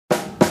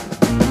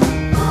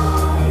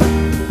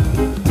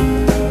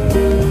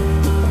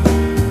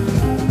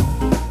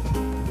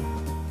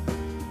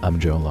I'm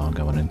Joe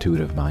Longo, an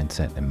intuitive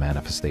mindset and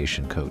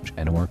manifestation coach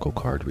and oracle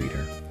card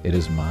reader. It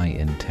is my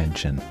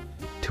intention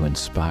to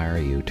inspire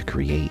you to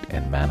create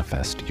and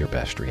manifest your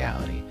best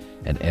reality.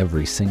 And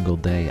every single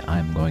day,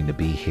 I'm going to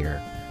be here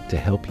to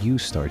help you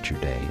start your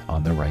day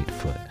on the right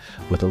foot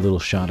with a little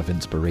shot of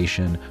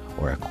inspiration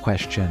or a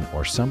question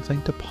or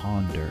something to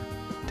ponder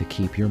to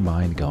keep your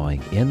mind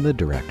going in the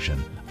direction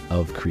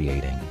of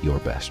creating your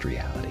best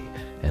reality.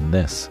 And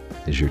this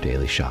is your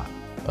daily shot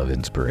of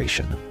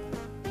inspiration.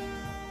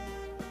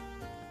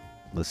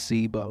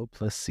 Placebo,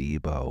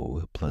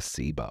 placebo,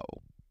 placebo.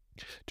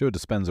 Joe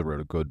Dispenza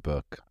wrote a good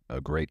book, a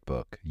great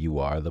book. You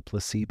Are the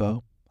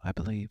Placebo, I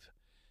believe.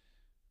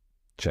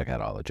 Check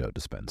out all of Joe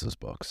Dispenza's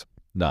books.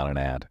 Not an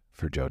ad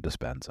for Joe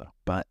Dispenza,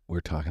 but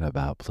we're talking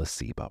about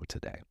placebo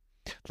today.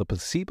 The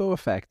placebo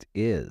effect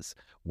is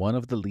one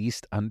of the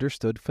least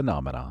understood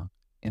phenomena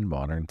in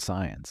modern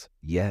science,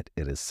 yet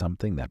it is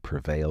something that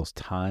prevails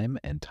time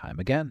and time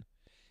again.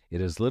 It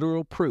is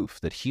literal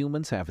proof that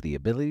humans have the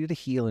ability to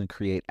heal and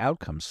create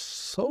outcomes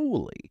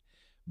solely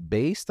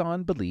based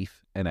on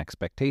belief and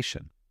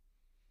expectation.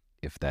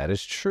 If that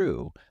is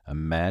true,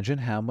 imagine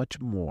how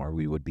much more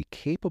we would be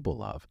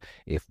capable of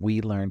if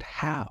we learned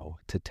how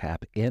to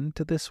tap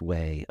into this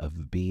way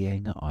of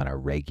being on a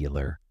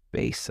regular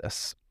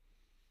basis.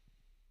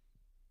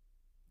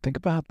 Think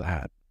about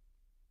that.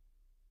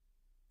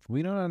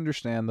 We don't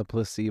understand the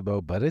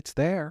placebo, but it's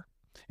there.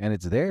 And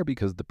it's there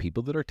because the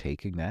people that are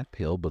taking that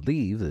pill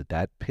believe that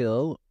that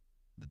pill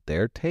that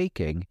they're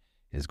taking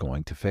is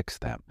going to fix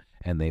them.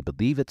 And they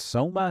believe it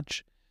so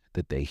much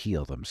that they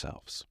heal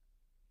themselves.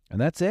 And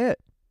that's it.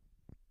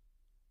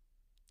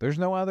 There's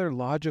no other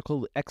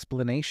logical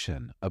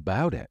explanation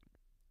about it.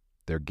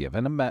 They're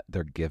given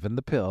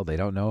the pill. They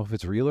don't know if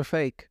it's real or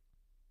fake.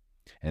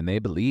 And they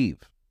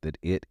believe that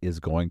it is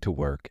going to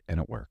work, and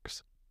it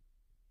works.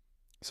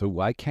 So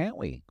why can't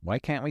we? Why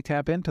can't we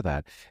tap into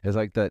that? It's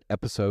like that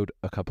episode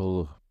a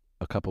couple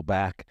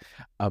back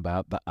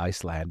about the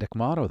Icelandic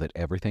motto that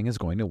everything is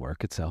going to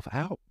work itself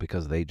out,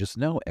 because they just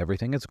know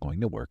everything is going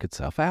to work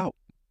itself out.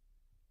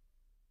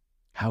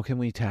 How can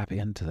we tap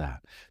into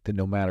that? That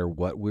no matter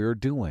what we're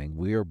doing,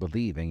 we are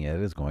believing it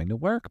is going to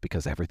work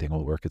because everything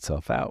will work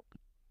itself out.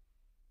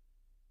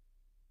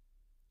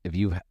 If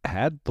you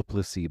had the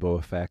placebo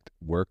effect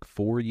work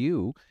for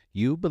you,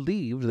 you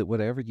believed that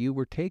whatever you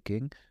were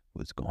taking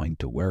was going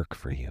to work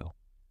for you.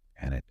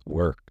 And it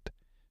worked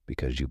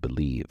because you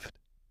believed.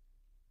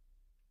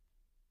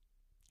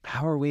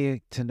 How are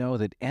we to know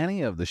that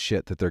any of the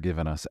shit that they're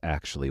giving us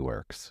actually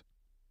works?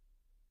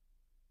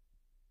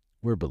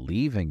 We're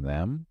believing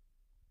them.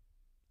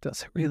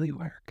 Does it really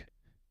work?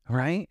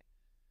 Right?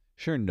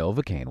 Sure,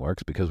 Novocaine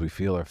works because we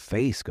feel our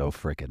face go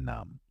freaking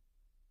numb.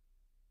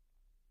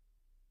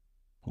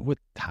 With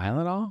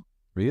Tylenol?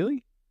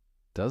 Really?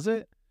 Does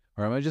it?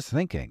 Or am I just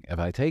thinking, if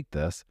I take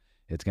this,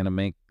 it's going to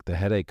make the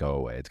headache go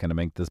away. It's going to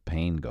make this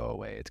pain go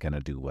away. It's going to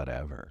do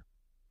whatever.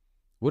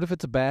 What if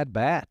it's a bad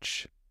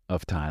batch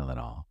of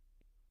Tylenol?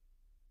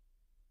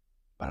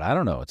 But I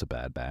don't know it's a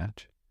bad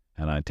batch.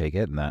 And I take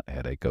it and that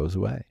headache goes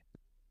away.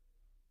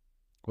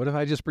 What if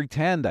I just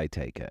pretend I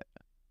take it?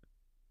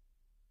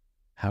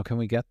 How can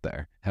we get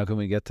there? How can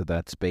we get to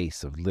that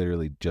space of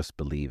literally just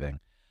believing,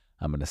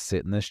 I'm going to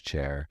sit in this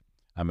chair,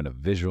 I'm going to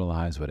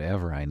visualize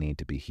whatever I need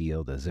to be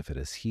healed as if it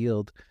is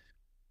healed,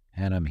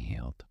 and I'm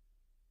healed.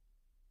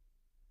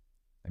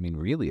 I mean,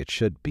 really, it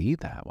should be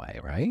that way,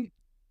 right?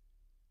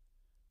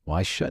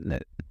 Why shouldn't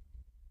it?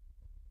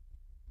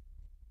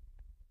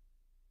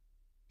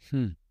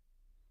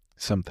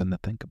 Something to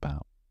think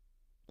about.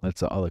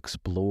 Let's all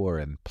explore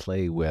and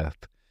play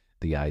with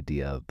the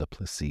idea of the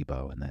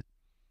placebo, and that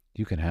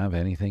you can have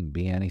anything,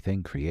 be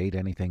anything, create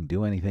anything,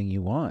 do anything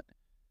you want.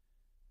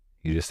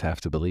 You just have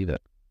to believe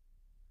it.